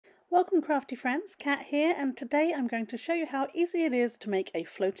Welcome crafty friends, Kat here, and today I'm going to show you how easy it is to make a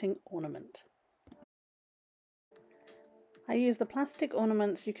floating ornament. I use the plastic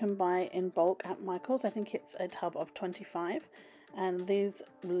ornaments you can buy in bulk at Michael's. I think it's a tub of 25, and these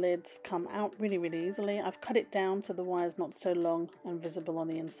lids come out really easily. I've cut it down so the wire's not so long and visible on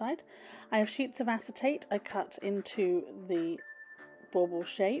the inside. I have sheets of acetate I cut into the bauble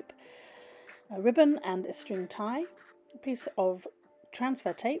shape, a ribbon and a string tie, a piece of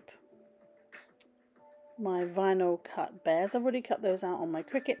transfer tape, my vinyl cut bears. I've already cut those out on my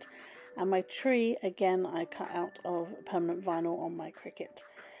Cricut, and my tree again I cut out of permanent vinyl on my Cricut.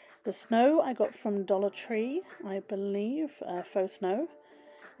 The snow I got from Dollar Tree, I believe, faux snow,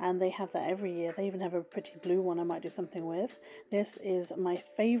 and they have that every year. They even have a pretty blue one I might do something with. This is my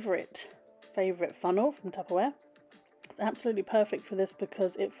favorite funnel from Tupperware. It's absolutely perfect for this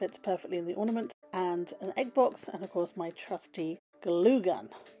because it fits perfectly in the ornament, and an egg box, and of course my trusty glue gun.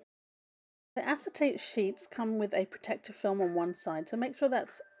 The acetate sheets come with a protective film on one side, so make sure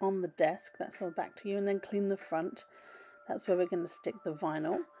that's on the desk, that's all back to you, and then clean the front. That's where we're going to stick the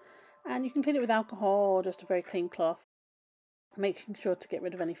vinyl. And you can clean it with alcohol or just a very clean cloth, making sure to get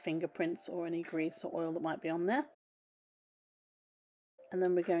rid of any fingerprints or any grease or oil that might be on there. And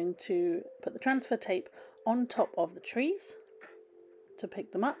then we're going to put the transfer tape on top of the trees to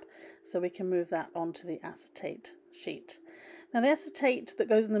pick them up, so we can move that onto the acetate sheet. Now the acetate that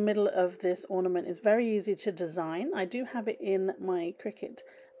goes in the middle of this ornament is very easy to design. I do have it in my Cricut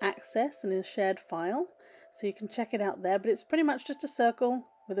Access and in a shared file, so you can check it out there, but it's pretty much just a circle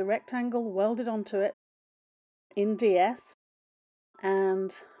with a rectangle welded onto it in DS,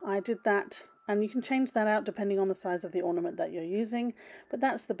 and I did that, and you can change that out depending on the size of the ornament that you're using, but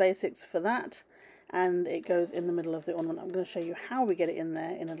that's the basics for that, and it goes in the middle of the ornament. I'm going to show you how we get it in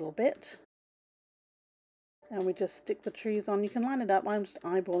there in a little bit. And we just stick the trees on. You can line it up, I'm just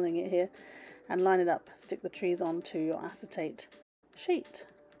eyeballing it here, and line it up, stick the trees onto your acetate sheet.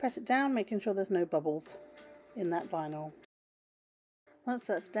 Press it down, making sure there's no bubbles in that vinyl. Once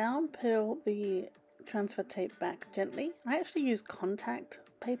that's down, peel the transfer tape back gently. I actually use contact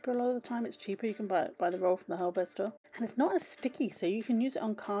paper a lot of the time. It's cheaper, you can buy the roll from the hardware store. And it's not as sticky, so you can use it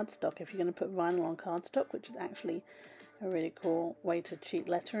on cardstock if you're going to put vinyl on cardstock, which is actually a really cool way to cheat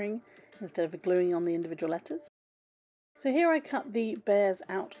lettering instead of gluing on the individual letters. So here I cut the bears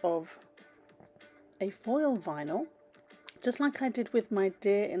out of a foil vinyl, just like I did with my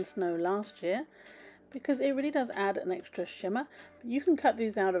deer in snow last year, because it really does add an extra shimmer. But you can cut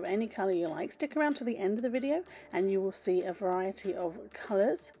these out of any colour you like. Stick around to the end of the video and you will see a variety of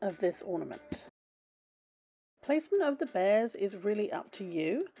colours of this ornament. Placement of the bears is really up to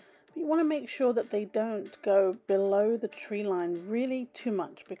you. But you want to make sure that they don't go below the tree line really too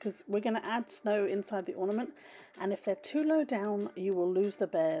much, because we're going to add snow inside the ornament, and if they're too low down you will lose the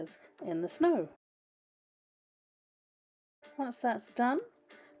bears in the snow. Once that's done,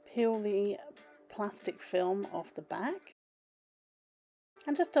 peel the plastic film off the back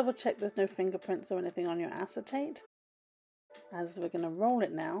and just double check there's no fingerprints or anything on your acetate, as we're going to roll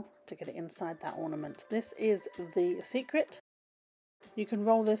it now to get it inside that ornament. This is the secret. You can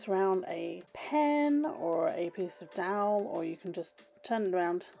roll this around a pen or a piece of dowel, or you can just turn it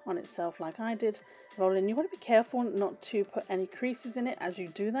around on itself like I did. Roll it in. You want to be careful not to put any creases in it as you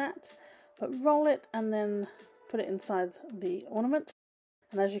do that, but roll it and then put it inside the ornament.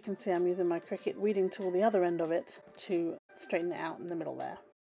 And as you can see, I'm using my Cricut weeding tool, the other end of it, to straighten it out in the middle there.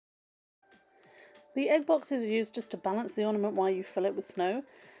 The egg box is used just to balance the ornament while you fill it with snow.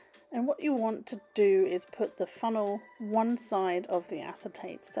 And what you want to do is put the funnel one side of the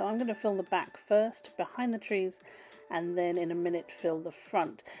acetate. So I'm going to fill the back first, behind the trees, and then in a minute fill the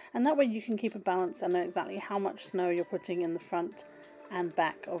front. And that way you can keep a balance and know exactly how much snow you're putting in the front and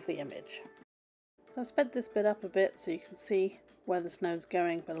back of the image. So I've sped this bit up a bit so you can see where the snow's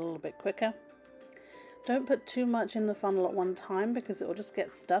going, but a little bit quicker. Don't put too much in the funnel at one time, because it will just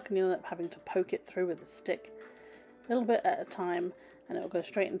get stuck and you'll end up having to poke it through with a stick. A little bit at a time, and it will go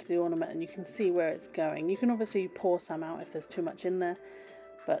straight into the ornament and you can see where it's going. You can obviously pour some out if there's too much in there,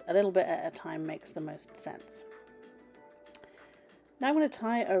 but a little bit at a time makes the most sense. Now I'm going to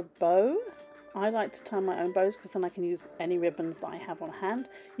tie a bow. I like to tie my own bows because then I can use any ribbons that I have on hand.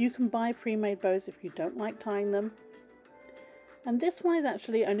 You can buy pre-made bows if you don't like tying them. And this one has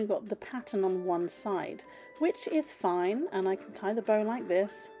actually only got the pattern on one side, which is fine, and I can tie the bow like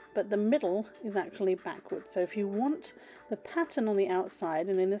this, but the middle is actually backwards. So if you want the pattern on the outside,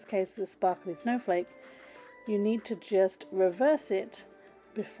 and in this case the sparkly snowflake, you need to just reverse it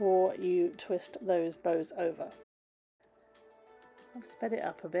before you twist those bows over. I've sped it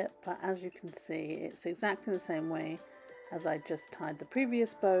up a bit, but as you can see it's exactly the same way as I just tied the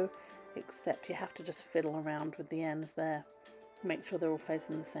previous bow, except you have to just fiddle around with the ends there. Make sure they're all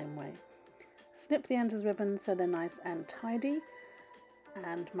facing the same way. Snip the ends of the ribbon so they're nice and tidy.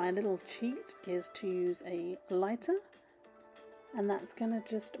 And my little cheat is to use a lighter, and that's going to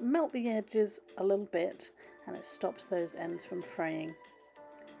just melt the edges a little bit, and it stops those ends from fraying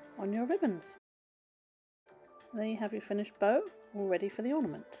on your ribbons. There you have your finished bow, all ready for the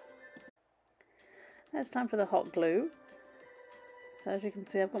ornament. Now it's time for the hot glue. So as you can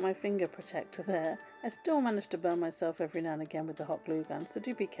see, I've got my finger protector there. I still manage to burn myself every now and again with the hot glue gun, so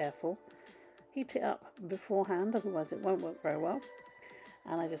do be careful. Heat it up beforehand, otherwise it won't work very well.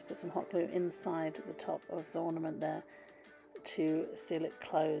 And I just put some hot glue inside the top of the ornament there to seal it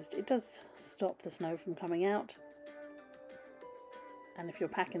closed. It does stop the snow from coming out. And if you're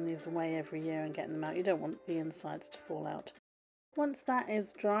packing these away every year and getting them out, you don't want the insides to fall out. Once that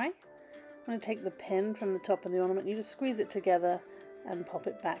is dry, I'm going to take the pin from the top of the ornament. You just squeeze it together and pop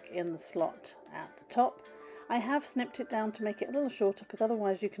it back in the slot at the top. I have snipped it down to make it a little shorter because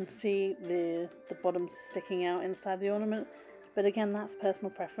otherwise you can see the bottom sticking out inside the ornament. But again, that's personal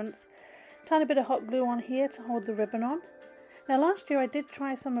preference. Tiny bit of hot glue on here to hold the ribbon on. Now last year I did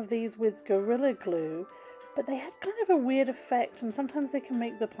try some of these with Gorilla Glue, but they had kind of a weird effect, and sometimes they can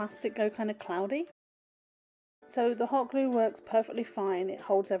make the plastic go kind of cloudy. So the hot glue works perfectly fine. It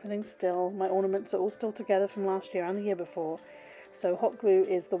holds everything still. My ornaments are all still together from last year and the year before. So hot glue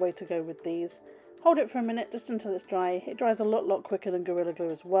is the way to go with these. Hold it for a minute just until it's dry. It dries a lot quicker than Gorilla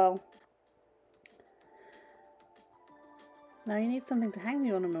Glue as well. Now you need something to hang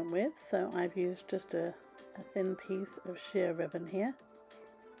the ornament with, so I've used just a thin piece of sheer ribbon here.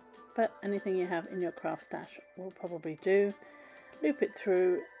 But anything you have in your craft stash will probably do. Loop it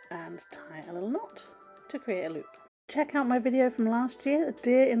through and tie a little knot to create a loop. Check out my video from last year, a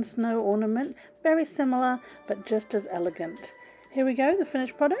deer in snow ornament. Very similar, but just as elegant. Here we go, the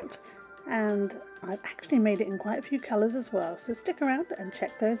finished product. And I've actually made it in quite a few colours as well, so stick around and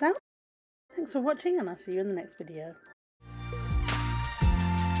check those out. Thanks for watching, and I'll see you in the next video.